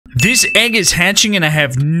This egg is hatching and I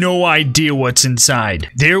have no idea what's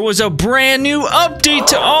inside. There was a brand new update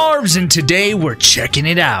to ARBS and today we're checking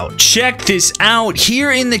it out. Check this out.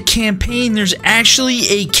 Here in the campaign, there's actually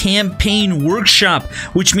a campaign workshop,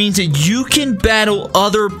 which means that you can battle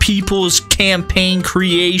other people's campaign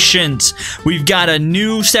creations. We've got a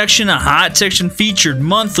new section, a hot section featured,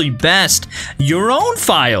 monthly best, your own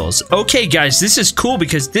files. Okay, guys, this is cool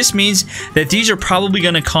because this means that these are probably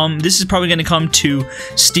going to come, this is probably going to come to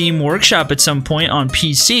Steam Workshop at some point on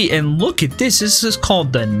PC. And look at this. This is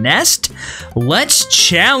called the Nest. Let's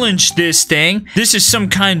challenge this thing. This is some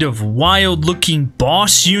kind of wild looking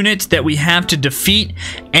boss unit that we have to defeat,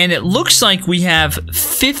 and it looks like we have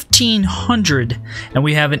 1,500 and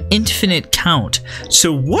we have an infinite count.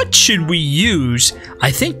 So what should we use?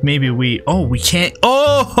 I think maybe we can't.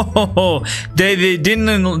 They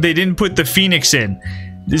didn't put the Phoenix in.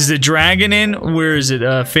 Is the dragon in? Where is it?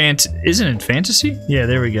 Isn't it fantasy? Yeah,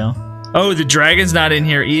 there we go. Oh, the dragon's not in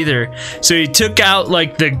here either. So he took out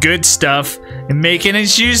like the good stuff and making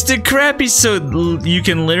us use the crappy, so you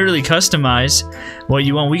can literally customize what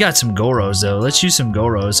you want. We got some Goros though. Let's use some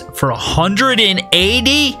Goros for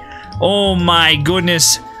 180. Oh my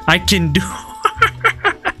goodness, I can do.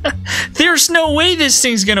 There's no way this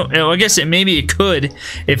thing's gonna. Oh, I guess maybe it could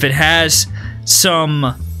if it has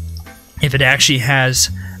some. If it actually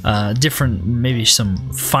has different, maybe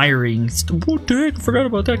some firing. What the heck? I forgot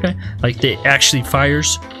about that guy. Like, it actually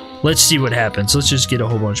fires. Let's see what happens. Let's just get a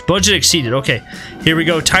whole bunch. Budget exceeded. Okay, here we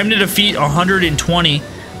go. Time to defeat 120.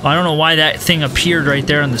 I don't know why that thing appeared right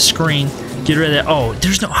there on the screen. Get rid of that. Oh,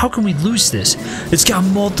 there's no. How can we lose this? It's got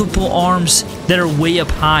multiple arms that are way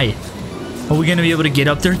up high. Are we gonna be able to get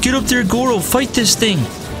up there? Get up there, Goro. Fight this thing.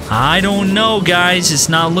 I don't know, guys. It's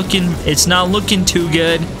not looking too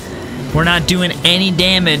good. We're not doing any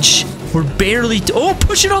damage. We're barely... Oh,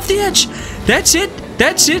 push it off the edge. That's it.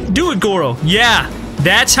 That's it. Do it, Goro. Yeah,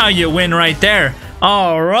 that's how you win right there.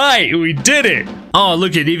 All right, we did it. Oh,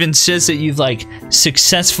 look, it even says that you've, like,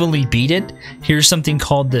 successfully beat it. Here's something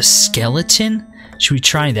called the skeleton. Should we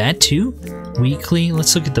try that, too? Weekly?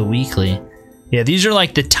 Let's look at the weekly. Yeah, these are,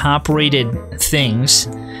 like, the top-rated things.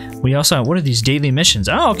 We also have, what are these daily missions?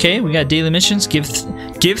 Oh, okay, we got daily missions.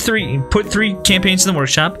 Put 3 campaigns in the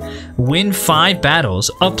workshop, win 5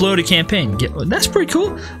 battles, upload a campaign. That's pretty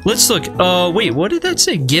cool. Let's look. Wait, what did that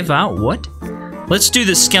say? Give out what? Let's do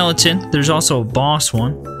the skeleton. There's also a boss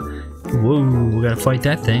one. Whoa, we gotta fight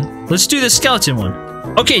that thing. Let's do the skeleton one.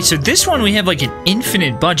 Okay, so this one we have like an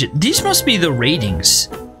infinite budget. These must be the ratings.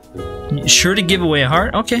 Sure to give away a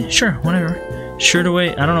heart? Okay, sure, whatever. Sure to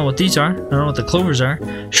away. I don't know what these are. I don't know what the clovers are.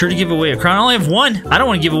 Sure to give away a crown. I only have 1. I don't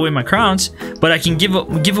want to give away my crowns, but I can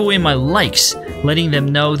give away my likes, letting them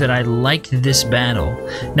know that I liked this battle.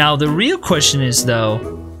 Now the real question is though,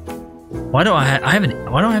 why do I have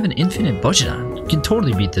an infinite budget on? I can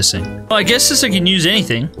totally beat this thing. Well, I guess since I can use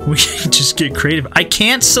anything, we can just get creative. I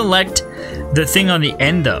can't select the thing on the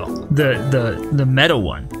end though, the meta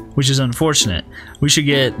one, which is unfortunate. We should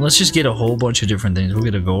get. Let's just get a whole bunch of different things. We'll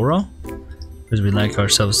get a Goro. Because we like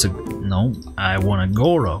ourselves to... No, I want a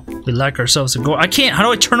Goro. We like ourselves to Goro. I can't... How do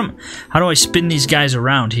I turn them... How do I spin these guys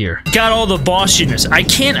around here? Got all the boss units. I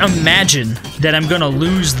can't imagine that I'm gonna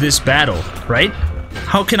lose this battle, right?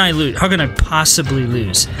 How can I lose? How can I possibly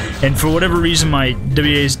lose? And for whatever reason, my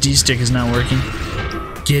WASD stick is not working.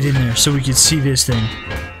 Get in there so we can see this thing.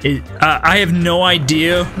 I have no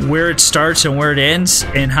idea where it starts and where it ends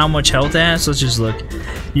and how much health it has. Let's just look.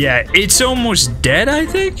 Yeah, it's almost dead, I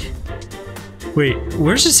think? Wait,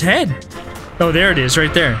 where's his head? Oh, there it is,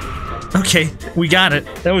 right there. Okay, we got it.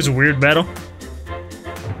 That was a weird battle.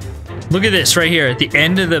 Look at this right here. At the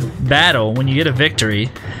end of the battle, when you get a victory,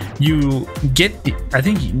 you get the... I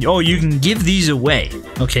think... Oh, you can give these away.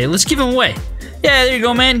 Okay, let's give them away. Yeah, there you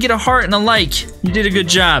go, man. Get a heart and a like. You did a good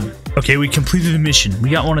job. Okay, we completed the mission.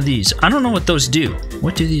 We got one of these. I don't know what those do.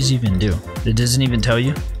 What do these even do? It doesn't even tell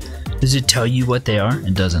you? Does it tell you what they are?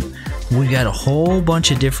 It doesn't. We got a whole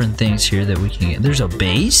bunch of different things here that we can get. There's a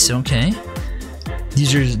base, okay.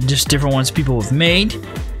 These are just different ones people have made. You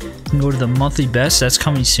can go to the monthly best, that's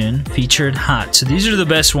coming soon. Featured hot. So these are the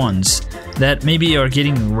best ones that maybe are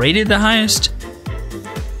getting rated the highest.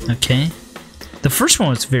 Okay. The first one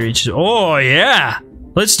was very interesting. Oh, yeah.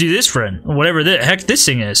 Let's do this, friend. Whatever the heck this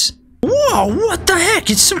thing is. Whoa, what the heck?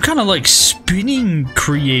 It's some kind of like spinning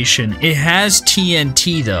creation. It has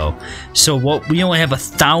TNT though, so what? We only have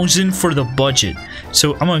 1,000 for the budget.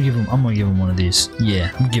 So I'm gonna give him one of these.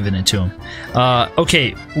 Yeah, I'm giving it to him.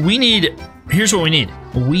 Okay, we need. Here's what we need.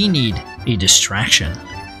 We need a distraction.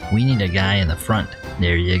 We need a guy in the front.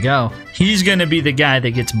 There you go. He's gonna be the guy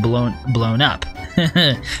that gets blown up.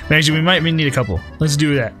 Actually, we might need a couple. Let's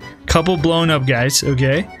do that. Couple blown up guys,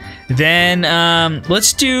 okay? Then,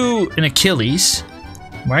 let's do an Achilles,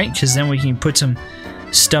 right? Because then we can put some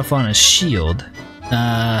stuff on a shield.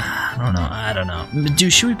 I don't know.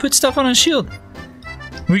 Dude, should we put stuff on a shield?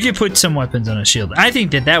 We could put some weapons on a shield. I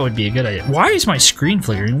think that would be a good idea. Why is my screen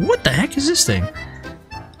flickering? What the heck is this thing?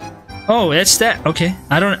 Oh, that's that. Okay.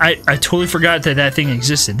 I totally forgot that thing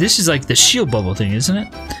existed. This is like the shield bubble thing, isn't it?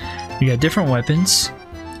 We got different weapons.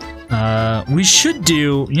 We should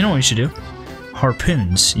do... You know what we should do?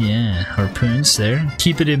 Harpoons. Yeah, harpoons there.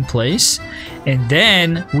 Keep it in place. And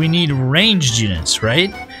then we need ranged units,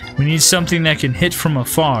 right? We need something that can hit from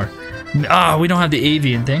afar. Ah, we don't have the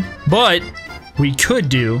avian thing. But we could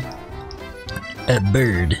do a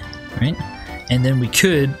bird, right? And then we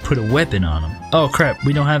could put a weapon on him. Oh crap,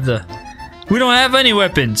 we don't have any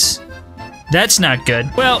weapons. That's not good.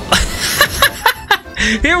 Well,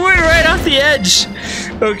 it went right off the edge.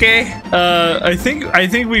 Okay, I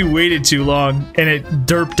think we waited too long and it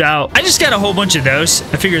derped out. I just got a whole bunch of those.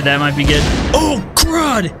 I figured that might be good. Oh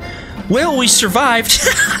crud! Well, we survived.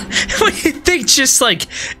 They just like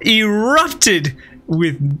erupted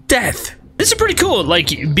with death. This is pretty cool, like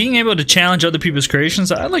being able to challenge other people's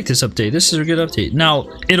creations. I like this update. This is a good update. Now,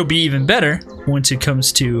 it'll be even better once it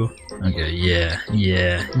comes to... Okay, yeah.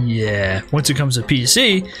 Once it comes to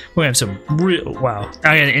PC, we have some real... Wow,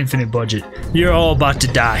 I got an infinite budget. You're all about to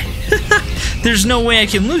die. There's no way I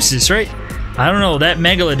can lose this, right? I don't know, that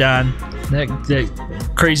Megalodon, that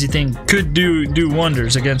crazy thing could do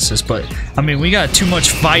wonders against us, but I mean, we got too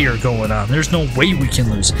much fire going on. There's no way we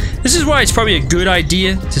can lose. This is why it's probably a good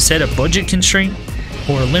idea to set a budget constraint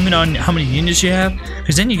or a limit on how many units you have,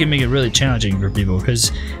 because then you can make it really challenging for people.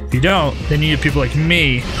 Because if you don't, then you get people like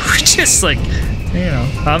me who are just like, you know,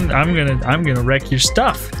 I'm gonna wreck your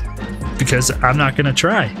stuff because I'm not gonna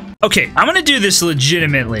try. Okay, I'm gonna do this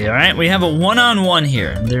legitimately, alright? We have a one-on-one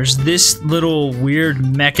here. There's this little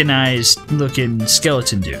weird mechanized looking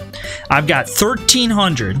skeleton dude. I've got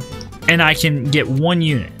 1,300 and I can get 1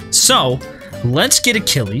 unit. So, let's get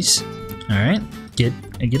Achilles, alright? Get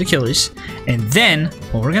Achilles. And then,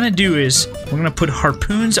 what we're gonna do is, we're gonna put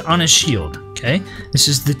harpoons on a shield, okay? This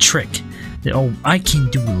is the trick. Oh, I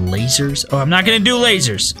can do lasers. Oh, I'm not gonna do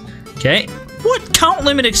lasers, okay? What? Count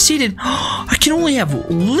limit exceeded. I can only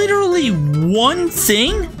have literally 1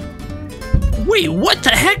 thing? Wait, what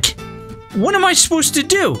the heck? What am I supposed to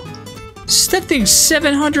do? That thing's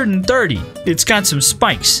 730. It's got some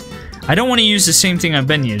spikes. I don't want to use the same thing I've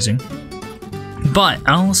been using. But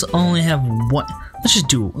I also only have 1. Let's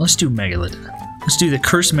do Megalodon. Let's do the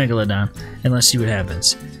cursed Megalodon and let's see what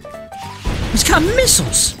happens. It's got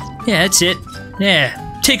missiles. Yeah, that's it.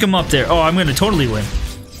 Yeah, take him up there. Oh, I'm gonna totally win.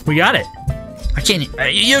 We got it. I can't.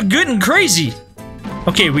 You're good and crazy.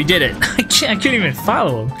 Okay, we did it. I couldn't even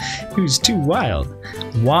follow him. He was too wild.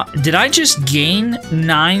 What? Did I just gain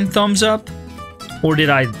 9 thumbs up, or do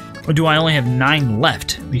I only have 9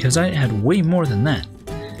 left? Because I had way more than that.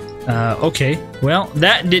 Okay. Well,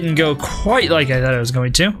 that didn't go quite like I thought it was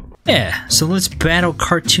going to. Yeah. So let's battle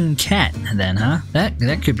Cartoon Cat then, huh?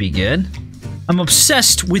 That could be good. I'm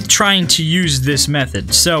obsessed with trying to use this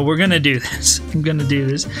method, so we're gonna do this. I'm gonna do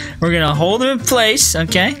this. We're gonna hold him in place,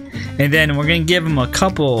 okay? And then we're gonna give him a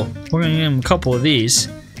couple. We're gonna give him a couple of these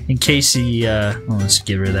in case he. Well, let's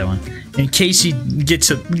get rid of that one. In case he gets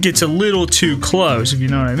a little too close, if you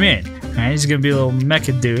know what I mean. All right, he's gonna be a little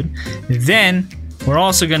mecha dude. And then we're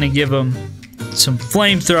also gonna give him some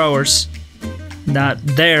flamethrowers. Not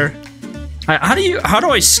there. How do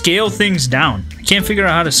I scale things down? I can't figure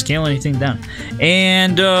out how to scale anything down.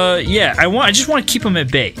 And yeah, I just want to keep him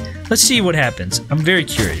at bay. Let's see what happens. I'm very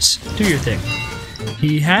curious. Do your thing.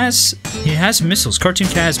 He has missiles. Cartoon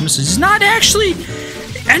Cat has missiles. He's not actually.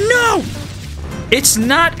 And no, it's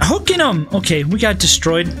not hooking him. Okay, we got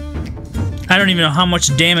destroyed. I don't even know how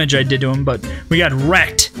much damage I did to him, but we got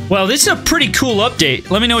wrecked. Well, this is a pretty cool update.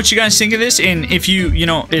 Let me know what you guys think of this, and if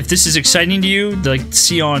if this is exciting to you, like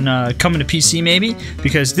see on coming to PC maybe,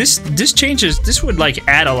 because this would like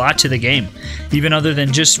add a lot to the game, even other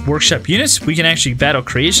than just workshop units. We can actually battle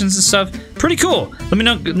creations and stuff. Pretty cool.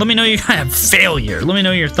 Let me know you have failure. Let me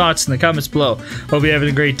know your thoughts in the comments below. Hope you're having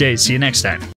a great day. See you next time.